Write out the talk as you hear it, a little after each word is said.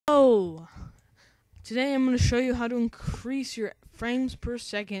Today I'm going to show you how to increase your frames per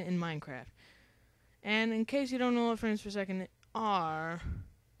second in Minecraft. And in case you don't know what frames per second are,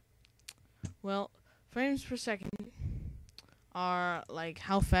 well, frames per second are like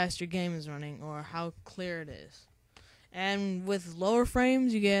how fast your game is running or how clear it is. And with lower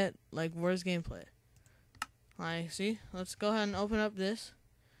frames, you get like worse gameplay. Like, see, let's go ahead and open up this,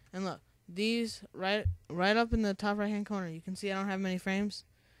 and look, these right up in the top right hand corner, you can see I don't have many frames.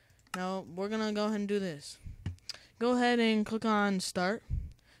 Now we're gonna go ahead and do this. Go ahead and click on Start.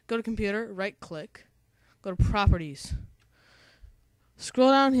 Go to Computer, right click, go to Properties. Scroll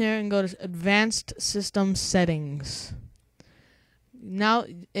down here and go to Advanced System Settings. Now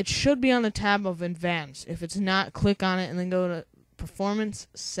it should be on the tab of Advanced. If it's not, click on it and then go to Performance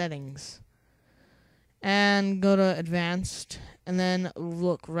Settings. And go to Advanced, and then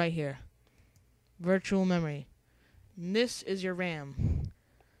look right here. Virtual Memory. And this is your RAM.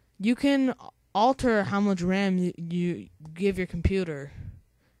 You can alter how much RAM you give your computer.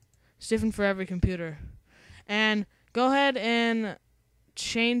 It's different for every computer. And go ahead and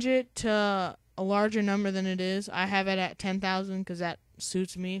change it to a larger number than it is. I have it at 10,000 because that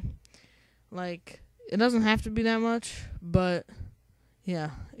suits me. Like, it doesn't have to be that much, but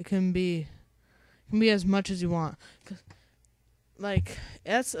yeah, it can be as much as you want. Like,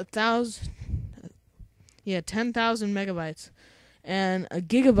 that's 10,000 megabytes. And a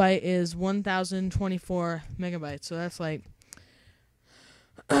gigabyte is 1,024 megabytes. So that's like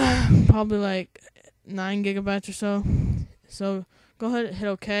probably like 9 gigabytes or so. So go ahead and hit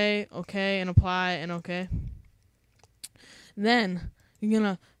OK, and apply, and OK. Then you're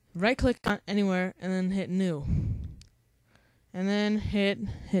going to right click on anywhere and then hit New. And then hit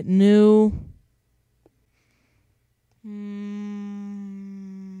New.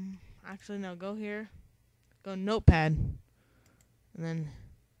 Actually, no, go here. Go Notepad. And then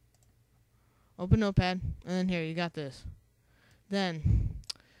open Notepad. And then here, you got this. Then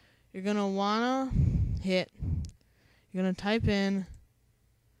you're going to want to you're going to type in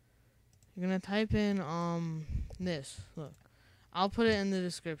this. Look, I'll put it in the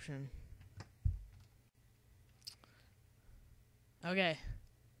description. Okay.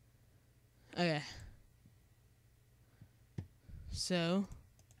 So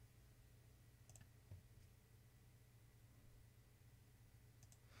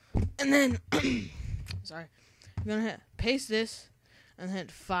and then sorry, I'm gonna paste this and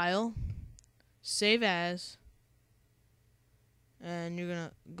hit File, Save As, and you're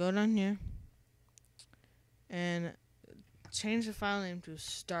gonna go down here and change the file name to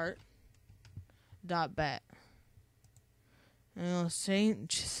start.bat, and I'll save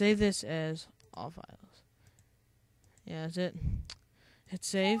this as all files. Yeah, that's it. Hit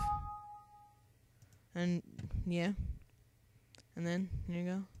save, and yeah, and then here you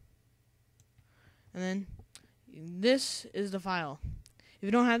go. And then this is the file. If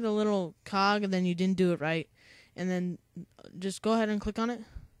you don't have the little cog, then you didn't do it right. And then just go ahead and click on it.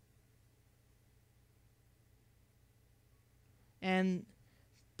 And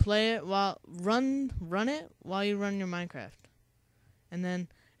play it run it while you run your Minecraft. And then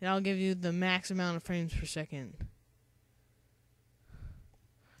it'll give you the max amount of frames per second.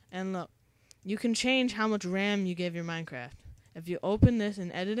 And look, you can change how much RAM you give your Minecraft. If you open this and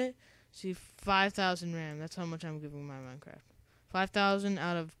edit it, see 5,000 RAM. That's how much I'm giving my Minecraft. 5,000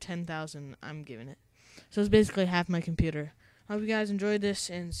 out of 10,000 I'm giving it. So it's basically half my computer. I hope you guys enjoyed this,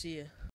 and see ya.